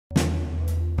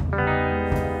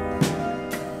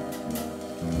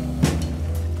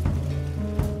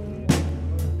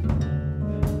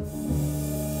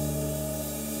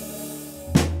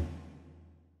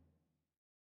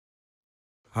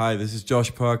Hi, this is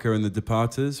Josh Parker and the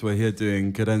Departers. We're here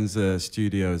doing Cadenza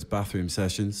Studios bathroom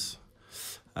sessions.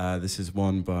 This is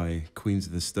one by Queens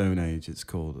of the Stone Age. It's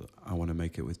called I Want to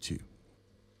Make It With You.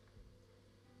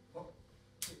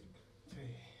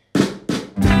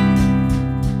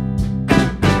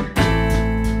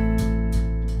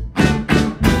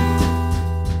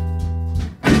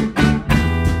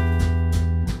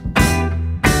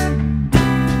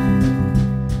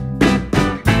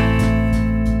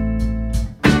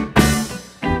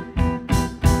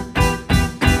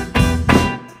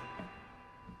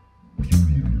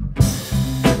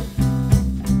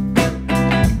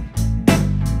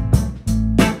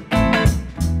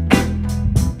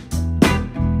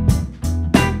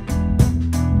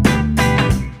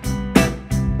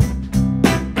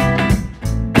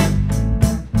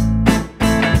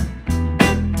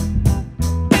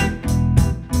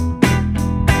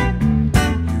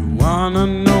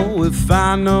 If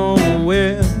I know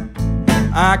where,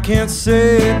 I can't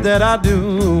say that I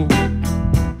do.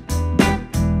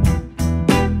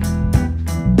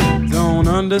 Don't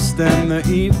understand the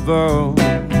evil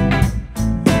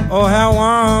or how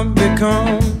one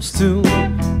becomes two.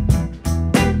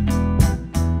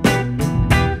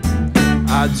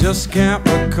 I just can't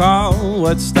recall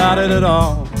what started it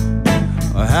all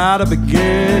or how to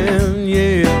begin,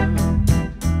 yeah.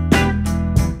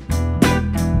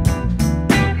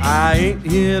 I ain't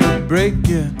here to break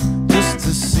it, just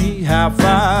to see how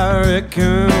far it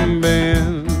can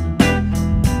bend.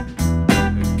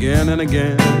 Again and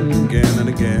again, again and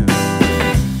again.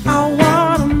 I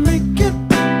wanna make it,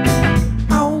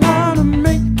 I wanna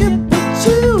make it with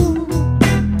you.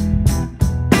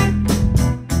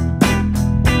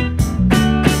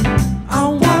 I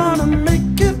wanna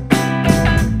make it,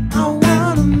 I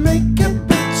wanna make it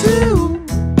with you.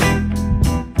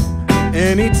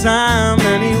 Anytime,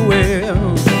 anywhere.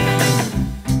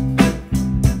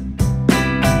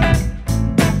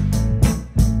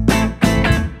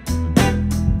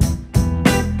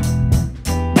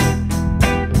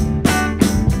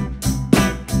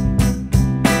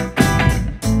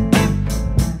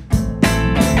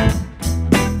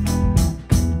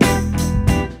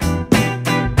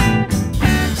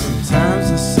 Sometimes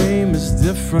the same is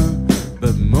different,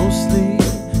 but mostly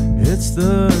it's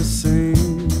the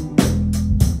same.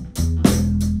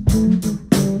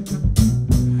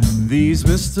 These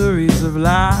mysteries of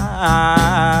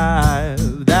life,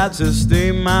 that just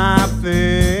ain't my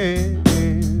thing.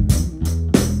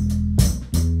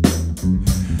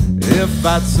 If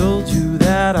I told you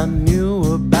that I knew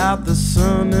about the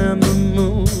sun and the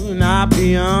moon, I'd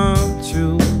be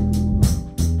untrue.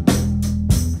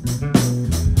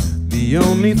 The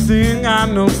only thing I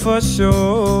know for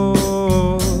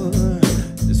sure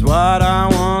is what I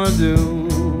wanna do.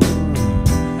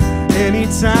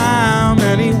 Anytime,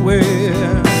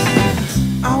 anywhere.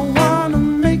 I wanna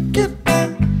make it,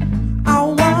 I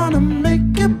wanna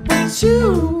make it with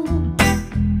you.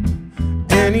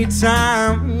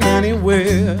 Anytime,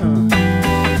 anywhere.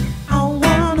 I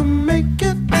wanna make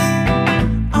it,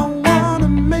 I wanna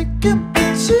make it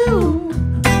with you.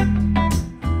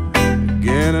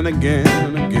 Again and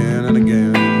again, again and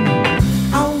again.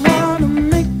 I wanna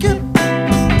make it,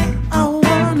 I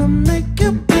wanna make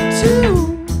it with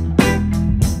you.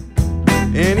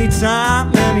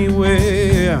 Anytime,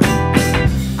 anywhere.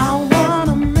 I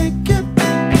wanna make it,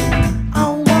 I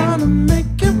wanna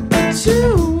make it with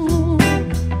you.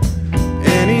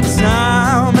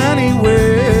 Anytime,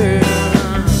 anywhere.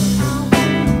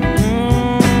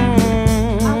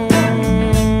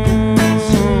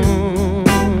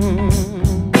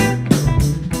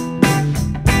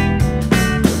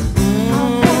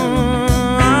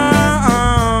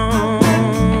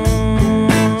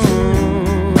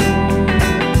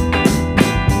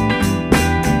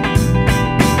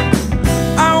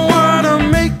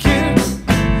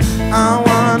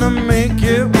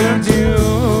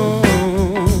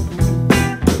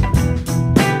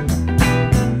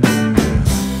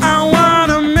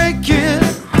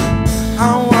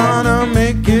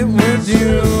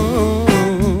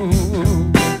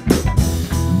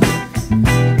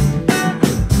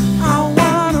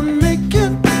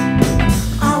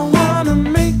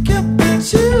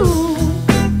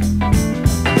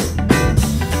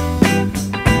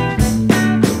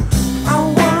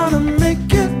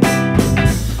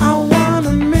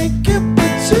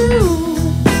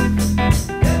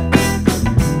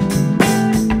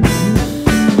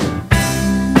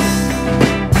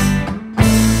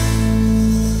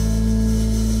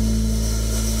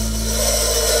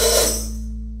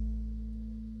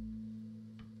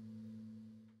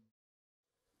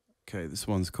 Okay, this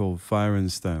one's called Fire and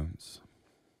Stones.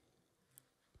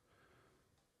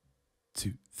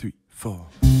 2, 3, 4.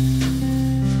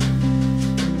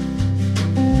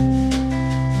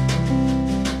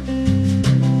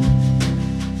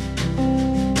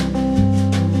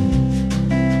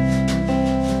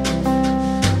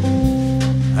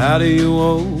 How do you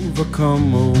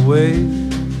overcome a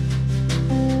wave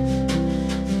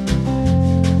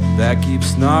that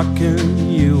keeps knocking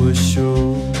you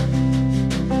ashore?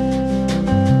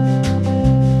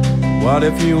 What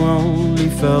if you only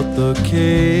felt the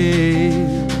cave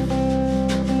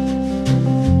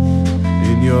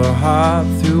in your heart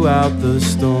throughout the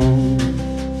storm?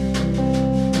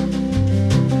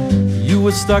 You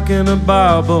were stuck in a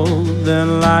bubble,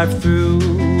 then life threw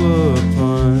a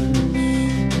punch.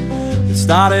 It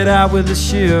started out with a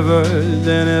shiver,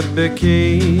 then it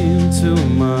became too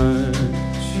much.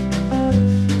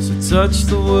 So touch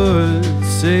the wood,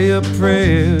 say a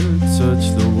prayer,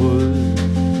 touch the wood,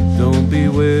 don't be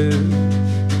weird.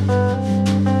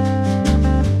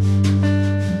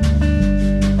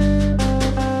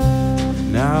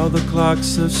 Now the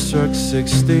clocks have struck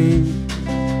 16,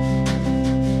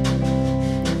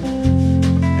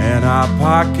 and our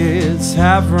pockets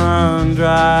have run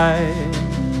dry.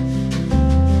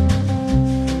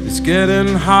 It's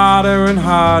getting harder and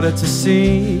harder to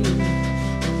see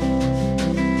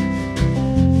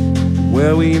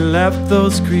where we left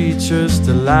those creatures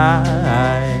to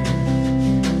lie.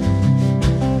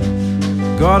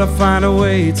 Gotta find a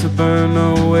way to burn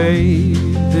away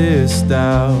this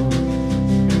doubt.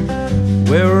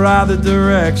 Where are the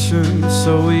directions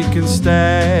so we can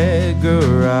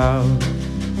stagger out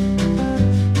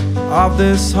of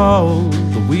this hole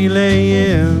that we lay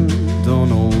in? Don't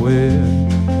know where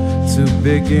to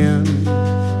begin.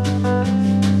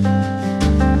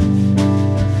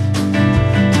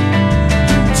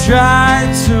 Try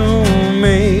to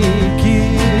make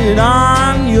it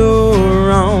on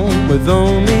your own with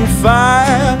only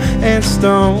fire and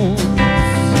stones.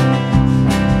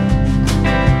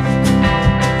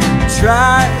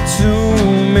 Try to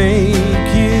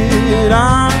make it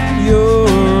on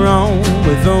your own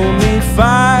with only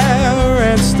fire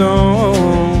and stones.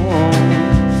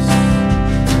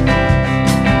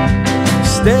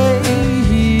 Stay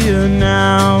here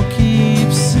now,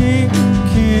 keep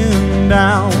sinking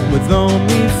down with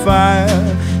only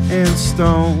fire and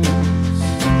stones.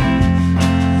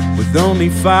 With only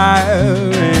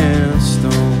fire and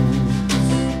stones.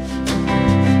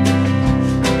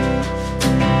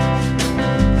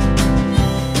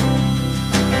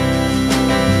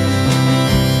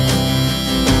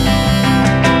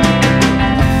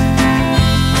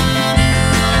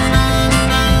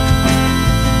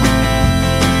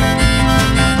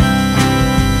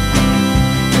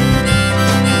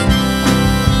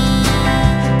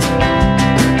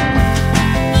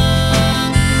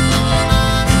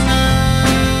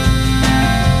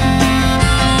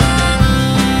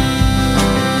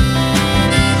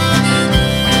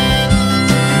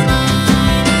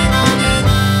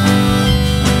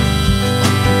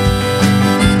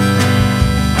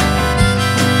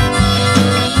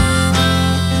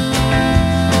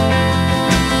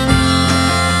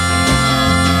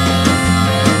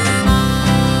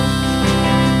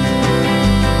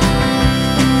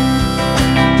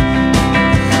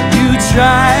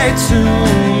 Try to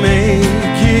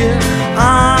make it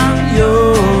on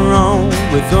your own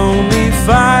with only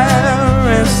fire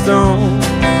and stone.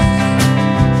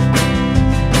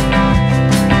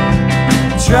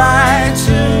 Try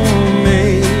to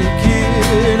make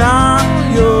it on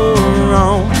your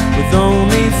own with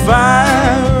only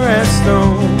fire and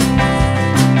stone.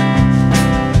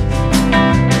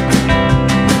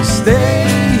 Stay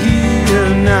here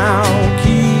now,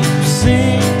 keep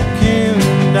sinking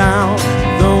down.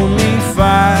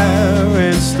 Fire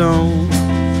and stone.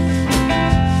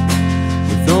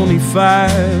 With only fire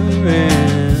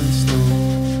and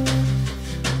stone.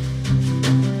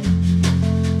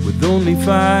 With only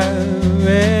fire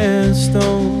and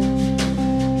stone.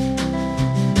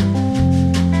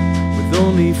 With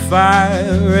only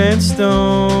fire and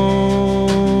stone.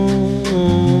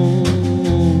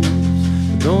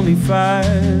 With only fire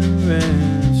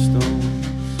and stone.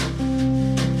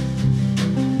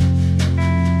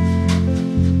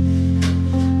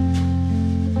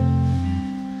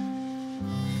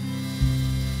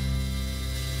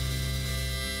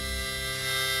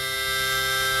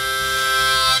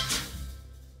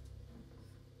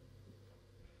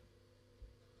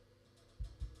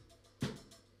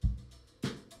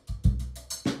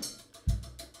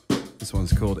 This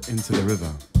one's called Into the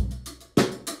River.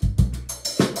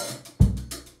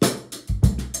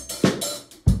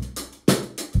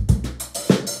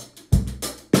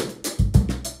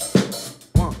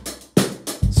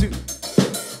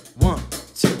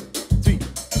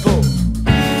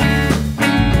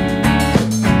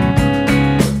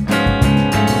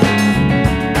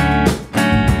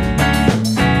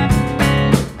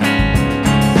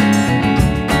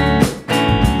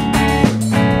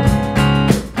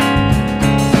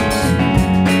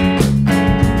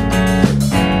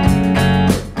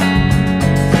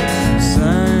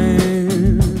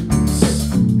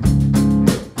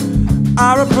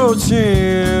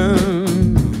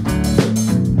 searching,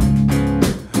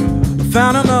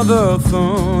 found another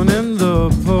thorn in the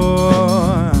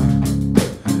pour,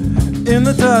 in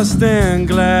the dust and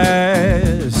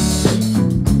glass.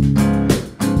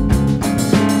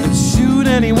 I'd shoot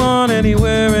anyone,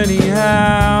 anywhere,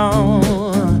 anyhow,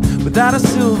 without a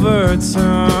silver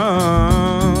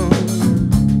tongue.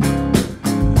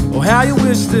 Oh, how you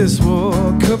wish this war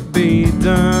could be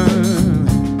done,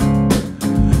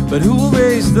 but who will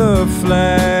raise the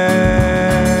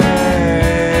flag?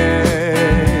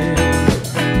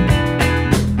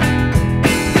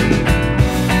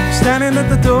 Standing at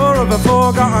the door of a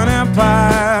forgotten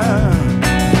empire,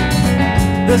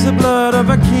 there's the blood of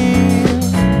a king,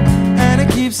 and it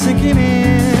keeps sinking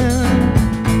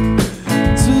in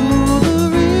to the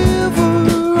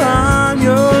river on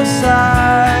your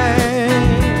side.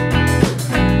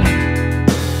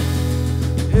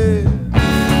 Yeah.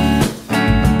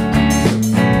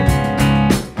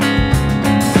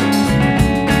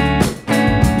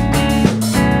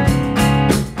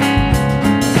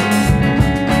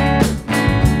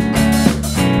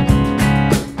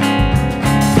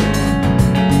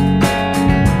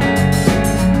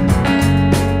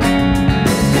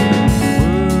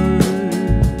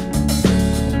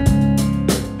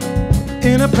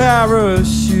 In a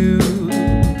parachute,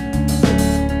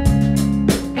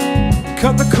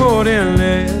 cut the cord and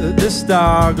let this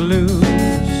dog loose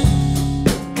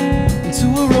into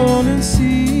a rolling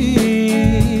sea,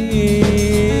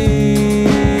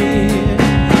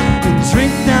 and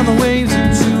drink down the waves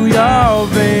into your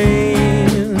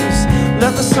veins.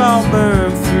 Let the salt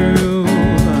burn through,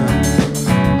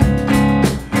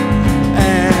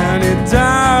 and it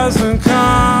doesn't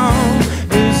come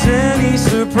as any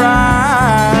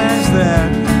surprise that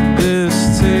this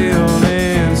tale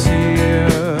ends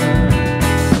here.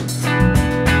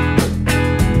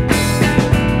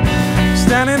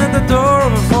 Standing at the door